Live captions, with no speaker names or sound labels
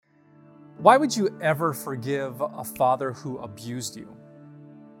Why would you ever forgive a father who abused you?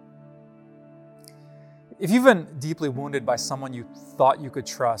 If you've been deeply wounded by someone you thought you could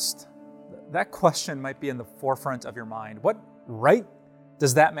trust, that question might be in the forefront of your mind. What right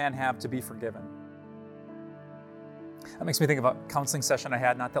does that man have to be forgiven? That makes me think of a counseling session I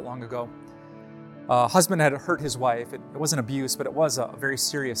had not that long ago. A husband had hurt his wife. It wasn't abuse, but it was a very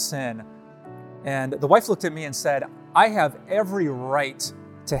serious sin. And the wife looked at me and said, "I have every right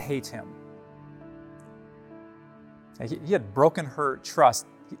to hate him." He had broken her trust.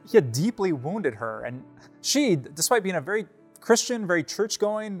 He had deeply wounded her. And she, despite being a very Christian, very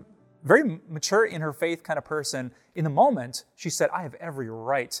church-going, very mature in her faith kind of person, in the moment, she said, "I have every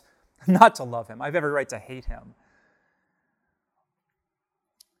right not to love him. I have every right to hate him."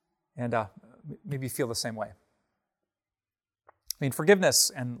 And maybe you feel the same way. I mean, forgiveness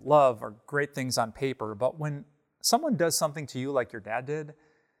and love are great things on paper, but when someone does something to you like your dad did,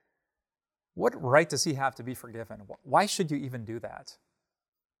 what right does he have to be forgiven? Why should you even do that?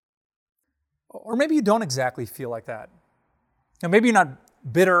 Or maybe you don't exactly feel like that. Maybe you're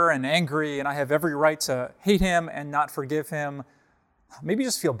not bitter and angry and I have every right to hate him and not forgive him. Maybe you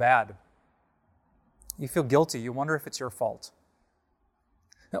just feel bad. You feel guilty. You wonder if it's your fault.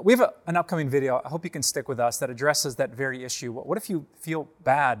 Now, we have an upcoming video, I hope you can stick with us, that addresses that very issue. What if you feel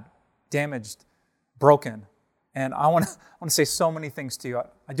bad, damaged, broken? And I want to say so many things to you.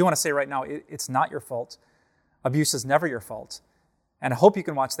 I do want to say right now, it's not your fault. Abuse is never your fault. And I hope you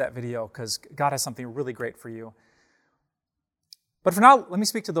can watch that video because God has something really great for you. But for now, let me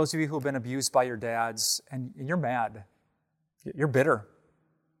speak to those of you who have been abused by your dads and you're mad. You're bitter.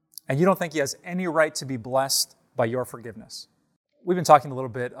 And you don't think he has any right to be blessed by your forgiveness. We've been talking a little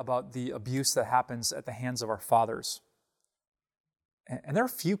bit about the abuse that happens at the hands of our fathers. And there are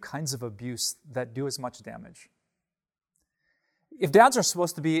few kinds of abuse that do as much damage. If dads are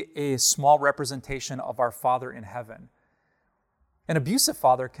supposed to be a small representation of our Father in heaven, an abusive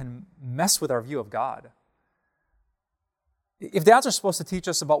father can mess with our view of God. If dads are supposed to teach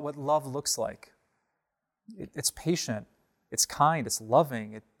us about what love looks like, it's patient, it's kind, it's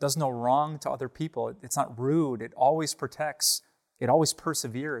loving, it does no wrong to other people, it's not rude, it always protects, it always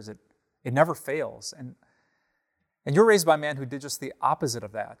perseveres, it never fails. And you're raised by a man who did just the opposite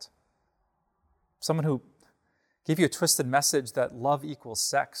of that. Someone who gave you a twisted message that love equals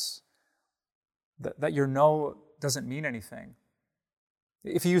sex, that your no doesn't mean anything.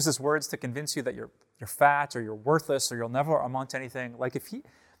 If he uses words to convince you that you're fat or you're worthless or you'll never amount to anything, like if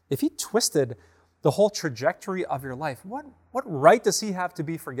he twisted the whole trajectory of your life, what right does he have to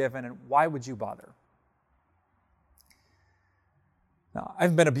be forgiven and why would you bother? Now,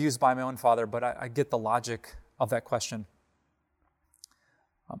 I've been abused by my own father, but I get the logic of that question.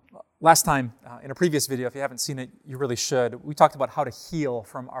 Last time, in a previous video, if you haven't seen it, you really should, we talked about how to heal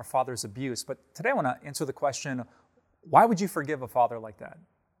from our father's abuse. But today I want to answer the question, why would you forgive a father like that?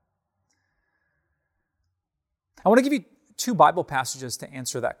 I want to give you two Bible passages to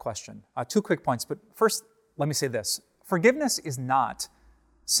answer that question. Two quick points, but first, let me say this. Forgiveness is not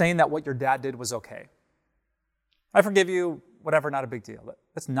saying that what your dad did was okay. I forgive you, whatever, not a big deal.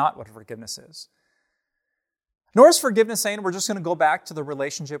 That's not what forgiveness is. Nor is forgiveness saying we're just going to go back to the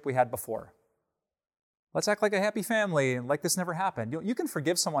relationship we had before. Let's act like a happy family and like this never happened. You can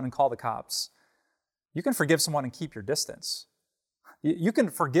forgive someone and call the cops. You can forgive someone and keep your distance. You can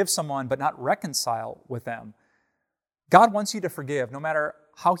forgive someone but not reconcile with them. God wants you to forgive no matter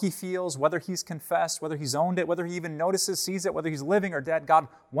how he feels, whether he's confessed, whether he's owned it, whether he even notices, sees it, whether he's living or dead. God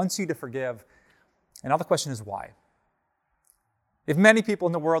wants you to forgive. And now the question is why? If many people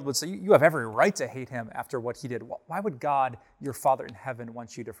in the world would say, you have every right to hate him after what he did, why would God, your Father in heaven,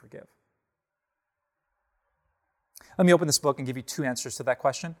 want you to forgive? Let me open this book and give you two answers to that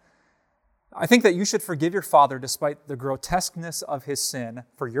question. I think that you should forgive your father despite the grotesqueness of his sin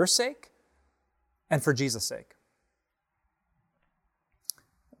for your sake and for Jesus' sake.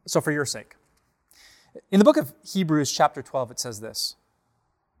 So for your sake. In the book of Hebrews chapter 12, it says this,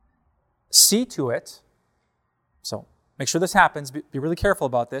 "See to it," so make sure this happens. Be really careful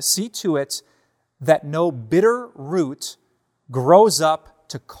about this. "See to it that no bitter root grows up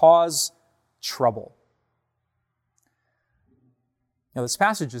to cause trouble." Now, this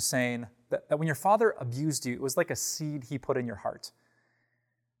passage is saying that when your father abused you, it was like a seed he put in your heart.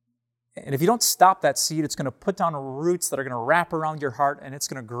 And if you don't stop that seed, it's going to put down roots that are going to wrap around your heart, and it's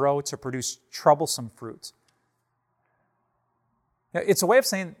going to grow to produce troublesome fruit. Now, it's a way of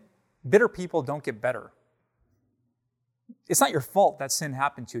saying bitter people don't get better. It's not your fault that sin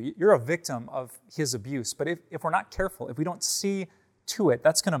happened to you. You're a victim of his abuse. But if we're not careful, if we don't see to it,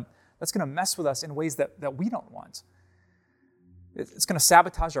 that's going to mess with us in ways that we don't want. It's going to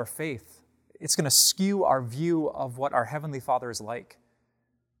sabotage our faith. It's going to skew our view of what our Heavenly Father is like.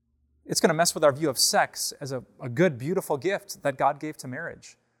 It's going to mess with our view of sex as a good, beautiful gift that God gave to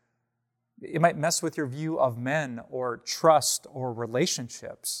marriage. It might mess with your view of men or trust or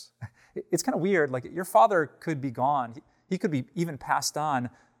relationships. It's kind of weird. Like, your father could be gone. He could be even passed on,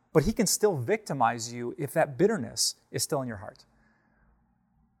 but he can still victimize you if that bitterness is still in your heart.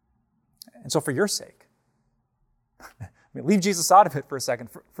 And so for your sake, leave Jesus out of it for a second.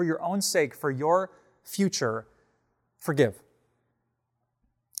 For your own sake, for your future, forgive.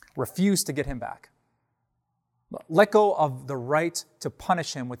 Refuse to get him back. Let go of the right to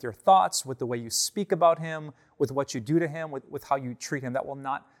punish him with your thoughts, with the way you speak about him, with what you do to him, with how you treat him. That will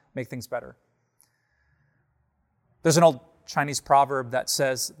not make things better. There's an old Chinese proverb that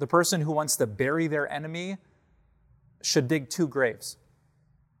says, the person who wants to bury their enemy should dig 2 graves.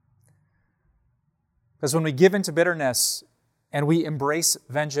 Because when we give into bitterness and we embrace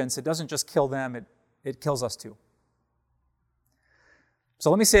vengeance, it doesn't just kill them, it kills us too. So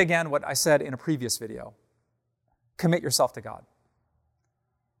let me say again what I said in a previous video. Commit yourself to God.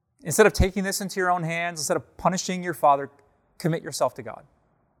 Instead of taking this into your own hands, instead of punishing your father, commit yourself to God.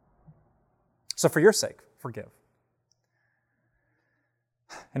 So for your sake, forgive.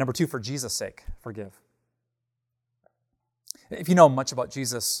 And number 2, for Jesus' sake, forgive. If you know much about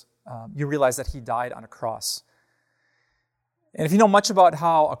Jesus, you realize that he died on a cross. And if you know much about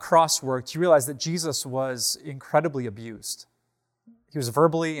how a cross worked, you realize that Jesus was incredibly abused. He was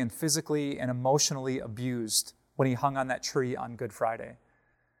verbally and physically and emotionally abused when he hung on that tree on Good Friday.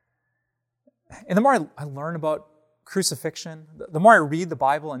 And the more I learn about crucifixion, the more I read the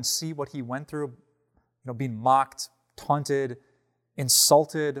Bible and see what he went through, being mocked, taunted,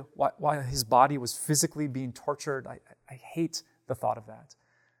 insulted, while his body was physically being tortured, I hate the thought of that.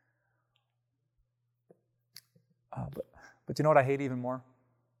 But you know what I hate even more?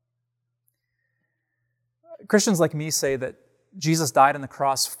 Christians like me say that Jesus died on the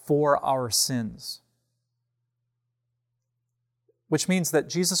cross for our sins, which means that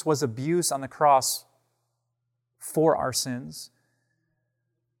Jesus was abused on the cross for our sins,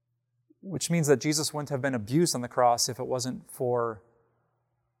 which means that Jesus wouldn't have been abused on the cross if it wasn't for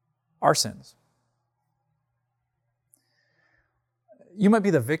our sins. You might be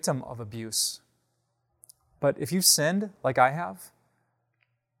the victim of abuse, but if you've sinned like I have,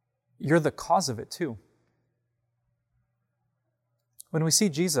 you're the cause of it too. When we see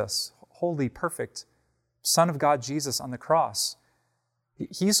Jesus, holy, perfect, Son of God Jesus on the cross,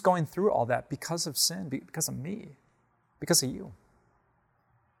 he's going through all that because of sin, because of me, because of you.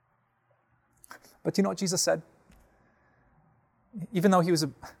 But you know what Jesus said? Even though he was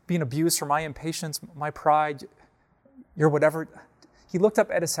being abused for my impatience, my pride, your whatever, he looked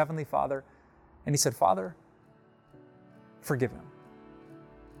up at his heavenly Father and he said, Father, forgive him.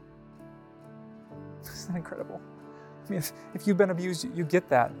 Isn't that incredible? I mean, if you've been abused, you get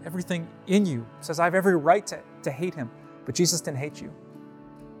that. Everything in you says, I have every right to hate him. But Jesus didn't hate you.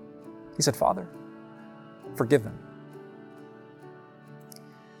 He said, Father, forgive them.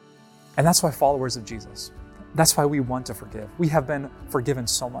 And that's why followers of Jesus, that's why we want to forgive. We have been forgiven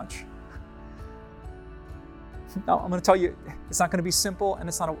so much. Now, I'm going to tell you, it's not going to be simple and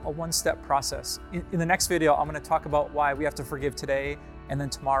it's not a one-step process. In the next video, I'm going to talk about why we have to forgive today and then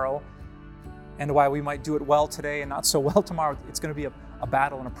tomorrow, and why we might do it well today and not so well tomorrow. It's going to be a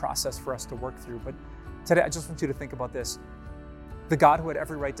battle and a process for us to work through. But today, I just want you to think about this. The God who had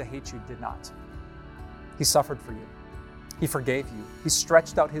every right to hate you did not. He suffered for you. He forgave you. He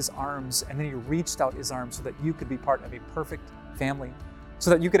stretched out his arms, and then he reached out his arms so that you could be part of a perfect family, so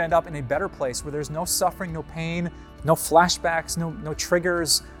that you could end up in a better place where there's no suffering, no pain, no flashbacks, no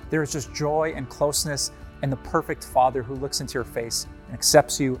triggers. There is just joy and closeness and the perfect Father who looks into your face and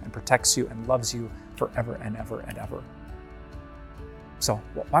accepts you and protects you and loves you forever and ever and ever. So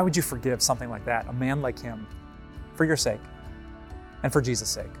why would you forgive something like that, a man like him, for your sake and for Jesus'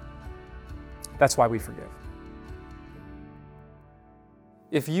 sake? That's why we forgive.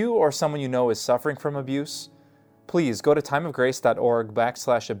 If you or someone you know is suffering from abuse, please go to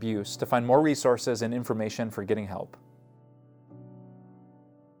timeofgrace.org/abuse to find more resources and information for getting help.